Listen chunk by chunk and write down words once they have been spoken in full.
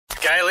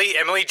Gailey,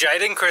 Emily,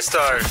 Jade and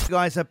Christo. You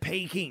guys are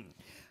peaking.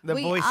 The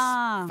We Voice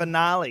are.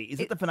 finale. Is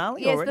it the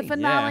finale Yes, already? the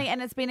finale, Yeah.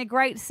 and it's been a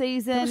great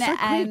season. so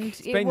quick. And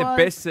It's been the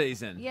best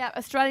season. Yeah,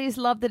 Australia's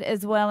loved it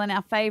as well, and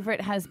our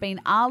favourite has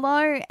been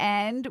Arlo,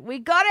 and we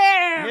got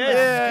him.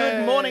 Yes.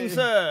 Good morning,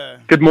 sir.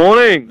 Good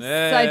morning.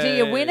 So do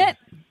you win it?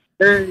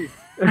 Hey.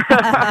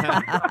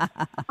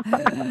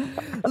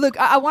 Look,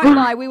 I won't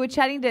lie. We were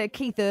chatting to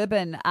Keith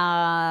Urban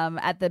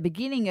at the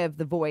beginning of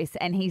The Voice,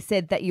 and he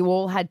said that you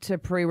all had to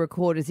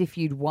pre-record as if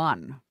you'd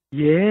won.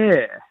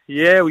 Yeah,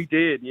 we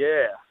did.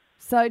 Yeah.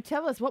 So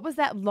tell us, what was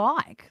that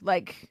like?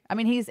 Like, I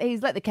mean, he's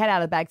let the cat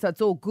out of the bag, so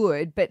it's all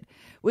good. But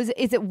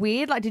is it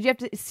weird? Like, did you have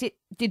to sit?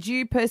 Did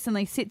you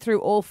personally sit through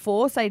all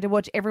four, say, to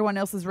watch everyone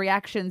else's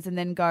reactions and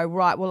then go,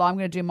 right? Well, I'm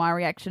going to do my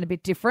reaction a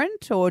bit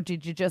different, or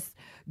did you just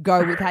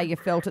go with how you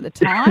felt at the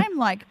time?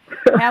 Like,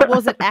 how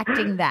was it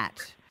acting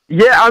that?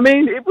 Yeah, I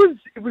mean, it was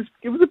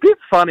a bit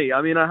funny.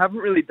 I mean, I haven't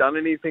really done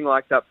anything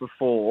like that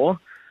before,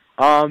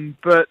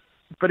 but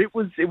it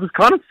was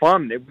kind of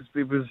fun. It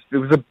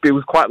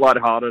was quite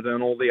lighthearted,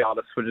 and all the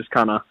artists were just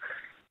kind of.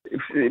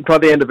 By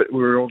the end of it,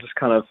 we were all just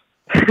kind of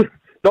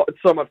not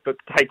so much, but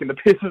taking the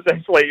piss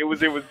essentially. It was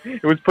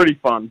pretty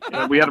fun. You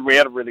know, we had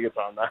a really good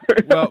time though.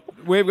 Well,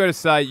 we've got to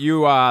say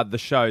you are the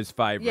show's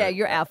favourite. Yeah,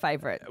 you're our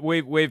favourite.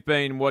 We've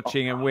been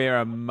watching and we're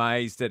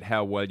amazed at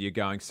how well you're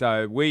going.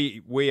 So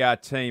we are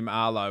Team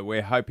Arlo.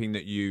 We're hoping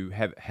that you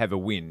have a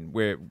win.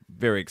 We're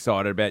very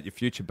excited about your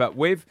future. But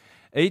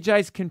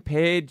EJ's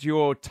compared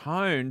your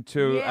tone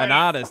to an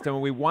artist,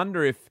 and we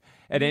wonder if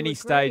at any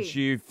stage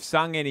you've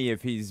sung any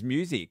of his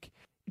music.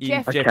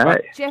 Jeff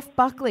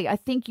Buckley. I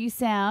think you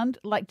sound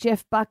like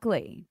Jeff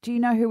Buckley. Do you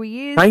know who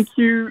he is? Thank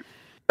you.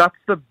 That's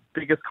the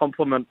biggest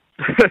compliment,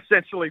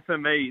 essentially, for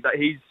me. That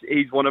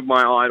he's one of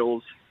my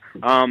idols.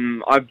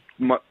 My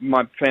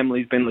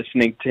family's been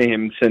listening to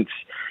him since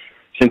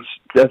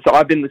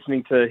I've been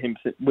listening to him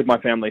with my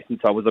family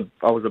since I was a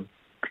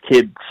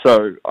kid.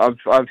 So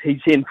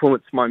he's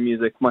influenced my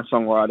music, my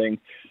songwriting,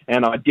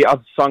 and I've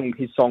sung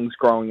his songs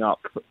growing up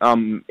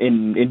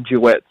in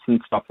duets and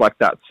stuff like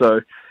that.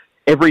 So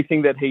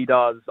everything that he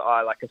does,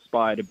 I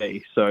aspire to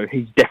be. So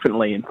he's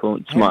definitely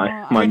influenced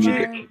my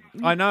music.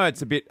 I know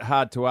it's a bit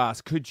hard to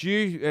ask. Could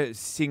you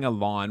sing a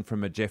line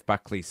from a Jeff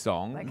Buckley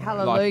song, like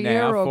Hallelujah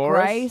now or for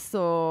Grace us?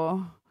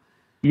 or?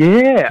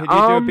 Yeah. Could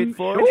you do a bit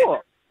for us?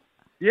 Sure.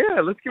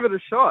 Yeah, let's give it a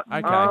shot.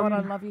 Okay. God,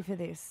 I love you for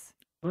this.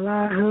 Well,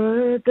 I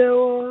heard there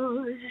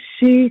was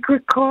a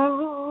secret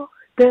chord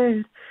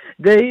that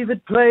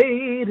David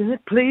played and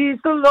it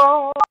pleased the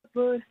Lord,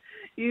 but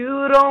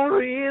you don't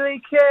really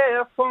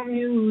care for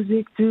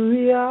music, do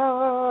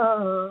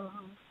ya?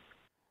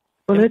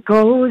 Well, it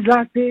goes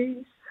like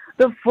this: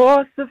 the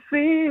fourth, the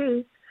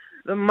fifth,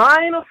 the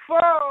minor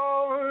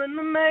fall, and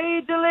the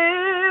major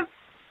lift.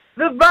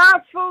 The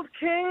baffled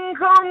king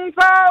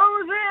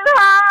composing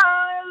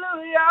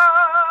hallelujah.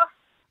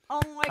 Oh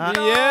my God!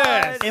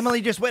 Yes.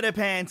 Emily just wet her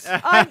pants.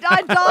 I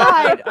died.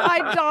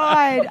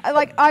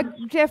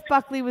 Jeff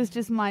Buckley was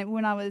just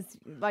when I was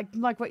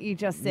like what you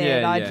just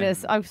said. Yeah.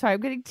 I'm sorry. I'm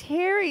getting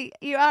teary.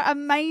 You are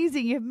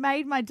amazing. You've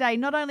made my day.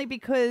 Not only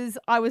because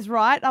I was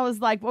right. I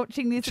was like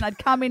watching this, and I'd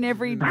come in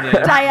every day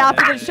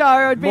after the show.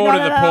 I'd be More to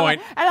the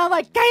point. And I'm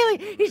like,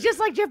 Gailey, he's just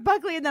like Jeff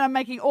Buckley. And then I'm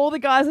making all the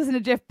guys listen to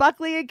Jeff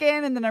Buckley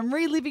again, and then I'm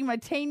reliving my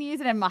teen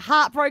years and having my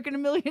heart broken a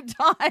million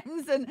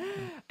times. And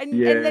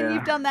then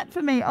you've done that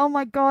for me. Oh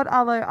my God,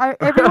 Arlo.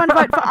 Everyone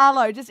vote for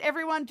Arlo. Just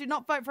everyone, do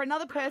not vote for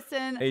another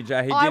person.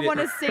 EJ, I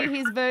want to see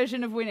his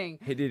version of winning.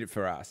 He did it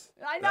for us.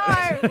 I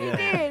know, he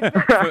did.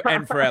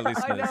 And for our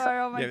listeners. I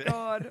know, oh my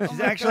God. She's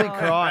actually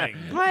crying.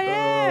 I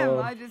am.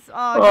 I just,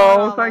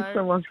 Thanks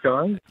so much,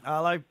 guys.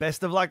 Arlo,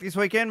 best of luck this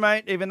weekend,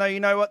 mate, even though you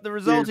know what the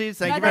result is.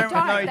 Thank you very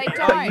much. They No,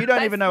 don't. you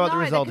don't even know what the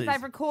result is. Because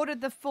they've recorded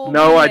the four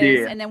No winners,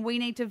 idea. and then we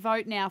need to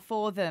vote now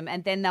for them,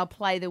 and then they'll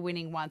play the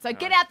winning one. So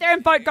get out there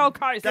and vote Gold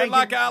Coast. Thank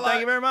luck, you, Arlo.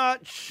 Thank you very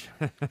much.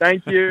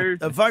 Thank you.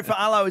 A vote for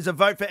Arlo is a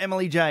vote for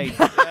Emily Jade.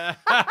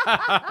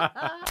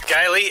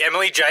 Gailey,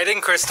 Emily, Jade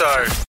and Christo.